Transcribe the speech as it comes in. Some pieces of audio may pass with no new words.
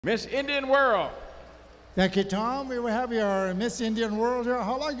Miss Indian World. Thank you, Tom. We will have your Miss Indian World here.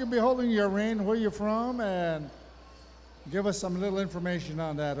 How long you be holding your reign, where you're from, and give us some little information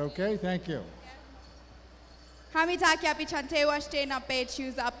on that, okay? Thank you. Hamita kiapi chante washte na pe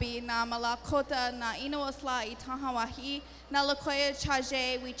choose api na malakota na inoosla itahawahi na lakoya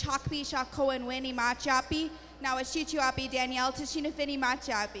chaje we chakpi shako and weni machapi na washichu api Danielle tashinafini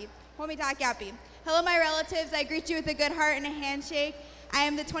machapi. Homita kiapi. Hello, my relatives. I greet you with a good heart and a handshake. I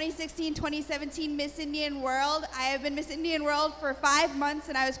am the 2016-2017 Miss Indian World. I have been Miss Indian World for 5 months,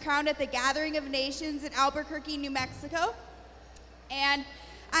 and I was crowned at the Gathering of Nations in Albuquerque, New Mexico. And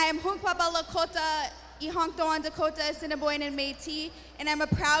I am Hunkpapa Lakota, Ihonktoan Dakota, Assiniboine, and Métis, and I'm a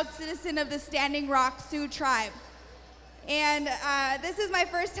proud citizen of the Standing Rock Sioux tribe. And this is my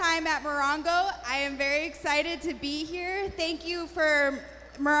first time at Morongo. I am very excited to be here. Thank you for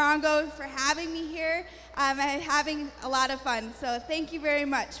Morongo for having me here. I'm having a lot of fun, so thank you very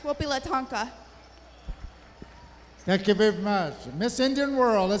much. Wopila Tonka. Thank you very much. Miss Indian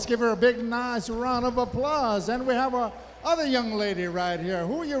World, let's give her a big, nice round of applause. And we have a other young lady right here.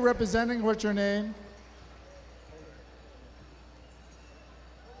 Who are you representing? What's your name?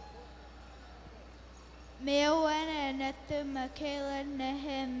 Hello,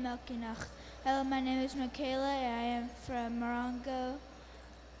 my name is Michaela. I am from Morongo,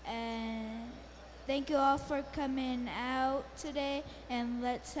 and thank you all for coming out today, and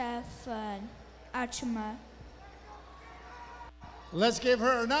let's have fun. Achuma. Let's give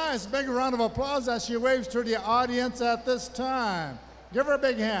her a nice big round of applause as she waves to the audience at this time. Give her a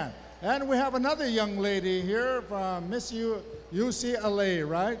big hand. And we have another young lady here from Miss UCLA,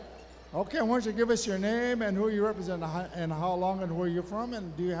 right? Okay, why don't you give us your name and who you represent and how long and where you're from,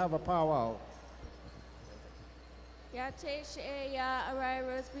 and do you have a powwow? Ya te she ya arai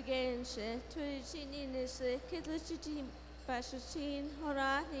rose begin she tuichi ni nishe kidlichi bashin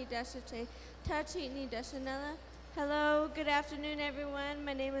hora ni dashate tachi ni dashanella. Hello, good afternoon everyone.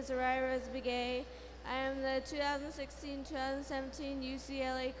 My name is Arai Rose Begay. I am the 2016-2017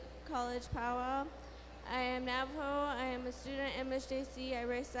 UCLA College Powwow. I am Navajo. I am a student at MSJC. I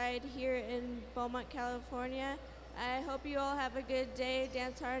reside here in Beaumont, California. I hope you all have a good day,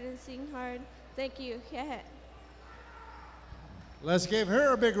 dance hard and sing hard. Thank you. Yeah. Let's give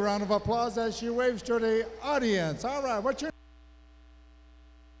her a big round of applause as she waves to the audience. All right, what's your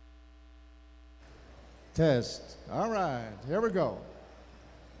test? All right, here we go.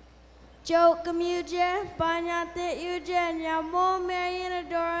 Joke Muje, Banyate Uje, Yamo Mariana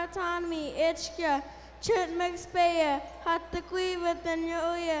Dora Autonomy, Ichka, Chut Maxpaya, Hatakui with the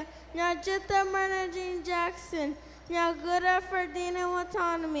Nyoya, Nyajita Mernagine Jackson, Nyaguda Ferdinand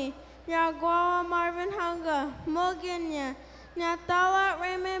Autonomy, Nyagua Marvin Hunga, Moginya, Nyatawa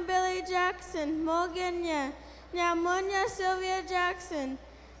Raymond Billy Jackson, Moginya, Nyamunya Sylvia Jackson,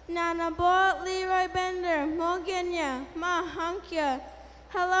 Nanabot Leroy Bender, Moginya, Mahankya.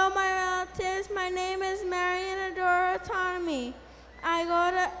 Hello, my relatives. My name is Marian Adora Autonomy. I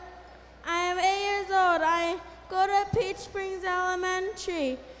am 8 years old. I go to Peach Springs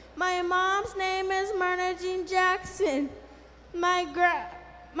Elementary. My mom's name is Myrna Jean Jackson. My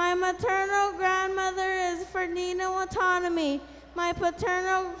maternal grandmother is Ferdinand Autonomy. My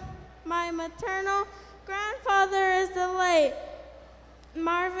maternal grandfather is the late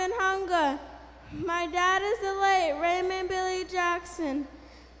Marvin Hunga. My dad is the late Raymond Billy Jackson.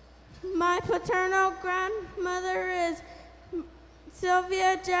 My paternal grandmother is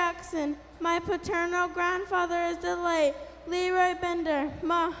Sylvia Jackson. My paternal grandfather is the late Leroy Bender.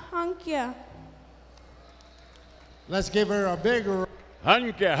 Mahankya. Let's give her a big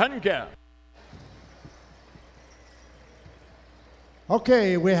Hanka.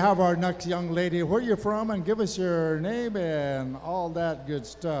 Okay, we have our next young lady. Where you from, and give us your name and all that good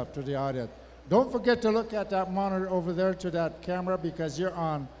stuff to the audience. Don't forget to look at that monitor over there to that camera because you're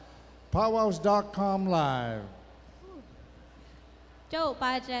on PowWows.com live. Joe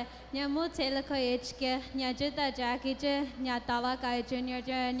Baja, Nyamu Teleko Hke, Nyajita Jackije, Nyatala Kai Junior,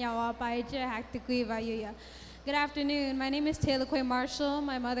 Nyawa Baja, Haktikui Vayuya. Good afternoon. My name is Taylor Quay Marshall.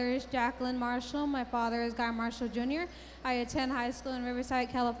 My mother is Jacqueline Marshall. My father is Guy Marshall Jr. I attend high school in Riverside,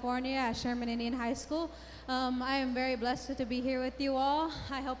 California at Sherman Indian High School. I am very blessed to be here with you all.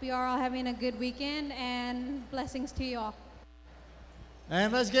 I hope you are all having a good weekend, and blessings to you all.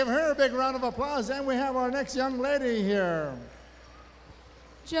 And let's give her a big round of applause. And we have our next young lady here.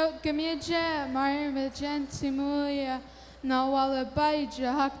 Joe Gamija, Maria Majan Timuya, Nawala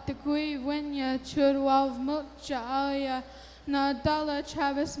Baija, Haktakui, Winya, Churwav Mukja Aya, Nadala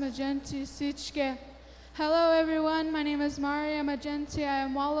Travis Magenti Sichke. Hello, everyone. My name is Maria Magenti. I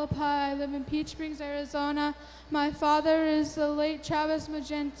am Wallapai. I live in Peach Springs, Arizona. My father is the late Travis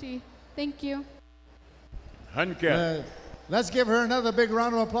Magenti. Thank you. Hanke. Let's give her another big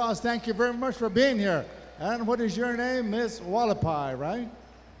round of applause. Thank you very much for being here. And what is your name? Miss Wallapai, right?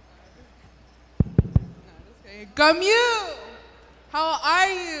 Gamu! How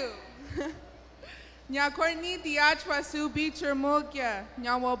are you? Nya Courtney Diachwa Su Beecher Mokia,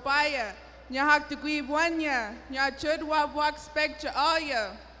 Nya Wabaya, Nya Haktagui Wanya, Nya Chudwa Wak Spectra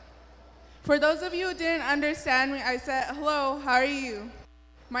Aya. For those of you who didn't understand me, I said, hello, how are you?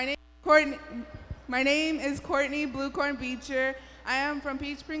 My name is Courtney Bluecorn Beecher. I am from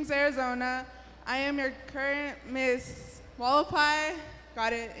Peach Springs, Arizona. I am your current Miss Wallapai.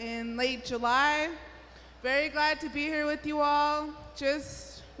 Got it in late July. Very glad to be here with you all.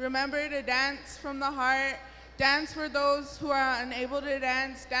 Just remember to dance from the heart. Dance for those who are unable to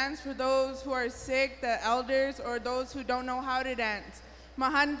dance. Dance for those who are sick, the elders, or those who don't know how to dance.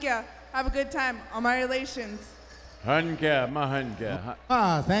 Mahankia, have a good time on my relations. Hanke, mahanke.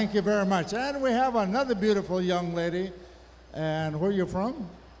 Thank you very much. And we have another beautiful young lady. And where are you from?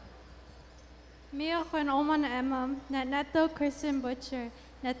 Mio con oman emam, na neto Christian Butcher,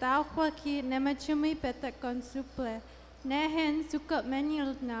 na tauqua ki nemachumi peta con suple, nehen sukat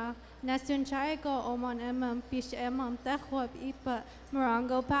menil na sunchai go oman emam, pish emam, techwab ipa,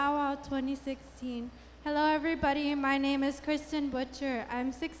 Morongo PowWows 2016. Hello everybody, my name is Kristen Butcher.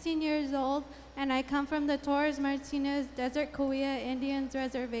 I'm 16 years old and I come from the Torres Martinez Desert Cahuilla Indians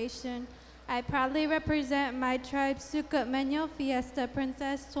Reservation. I proudly represent my tribe Sukat Menyo Fiesta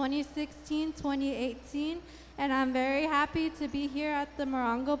Princess 2016-2018, and I'm very happy to be here at the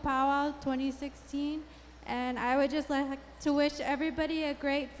Morongo PowWows 2016. And I would just like to wish everybody a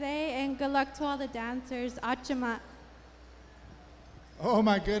great day and good luck to all the dancers. Achamat. Oh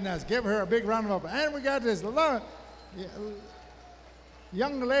my goodness, give her a big round of applause. And we got this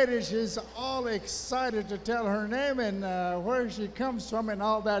young lady, she's all excited to tell her name and where she comes from and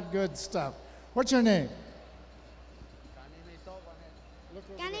all that good stuff. What's your name?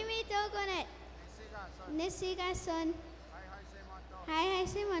 Kanimi Togonet. Nisiga son. Hi,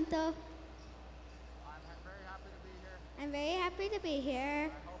 Simonto. I'm very happy to be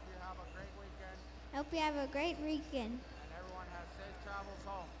here. I hope you have a great weekend.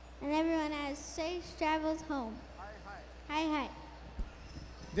 And everyone has safe travels home. Hi, hi.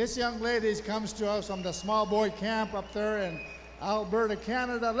 This young lady comes to us from the small boy camp up there in Alberta,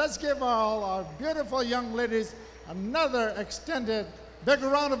 Canada. Let's give all our beautiful young ladies another extended big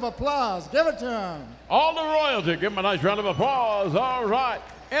round of applause. Give it to them. All the royalty, give them a nice round of applause. All right.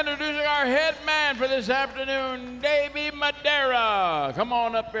 Introducing our head man for this afternoon, Davy Madeira. Come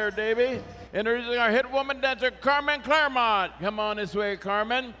on up here, Davy. Introducing our head woman dancer, Carmen Claremont. Come on this way,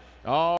 Carmen. All